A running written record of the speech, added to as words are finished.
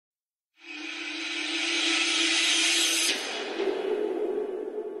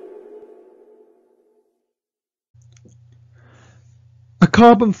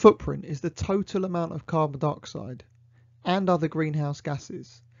carbon footprint is the total amount of carbon dioxide and other greenhouse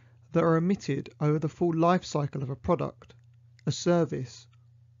gases that are emitted over the full life cycle of a product, a service,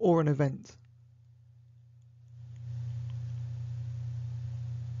 or an event.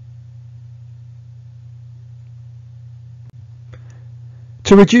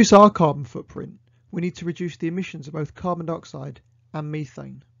 To reduce our carbon footprint, we need to reduce the emissions of both carbon dioxide and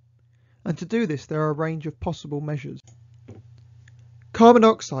methane. And to do this, there are a range of possible measures. Carbon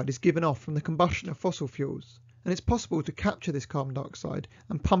dioxide is given off from the combustion of fossil fuels, and it's possible to capture this carbon dioxide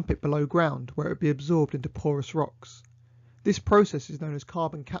and pump it below ground where it would be absorbed into porous rocks. This process is known as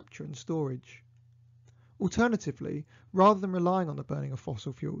carbon capture and storage. Alternatively, rather than relying on the burning of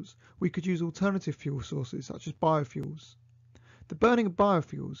fossil fuels, we could use alternative fuel sources such as biofuels. The burning of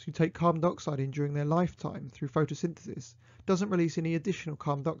biofuels, who take carbon dioxide in during their lifetime through photosynthesis, doesn't release any additional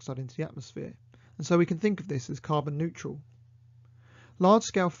carbon dioxide into the atmosphere, and so we can think of this as carbon neutral.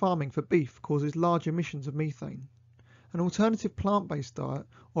 Large-scale farming for beef causes large emissions of methane. An alternative plant-based diet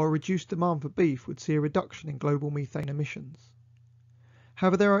or a reduced demand for beef would see a reduction in global methane emissions.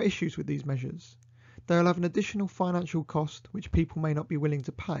 However, there are issues with these measures. They will have an additional financial cost which people may not be willing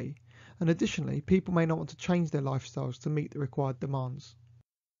to pay, and additionally, people may not want to change their lifestyles to meet the required demands.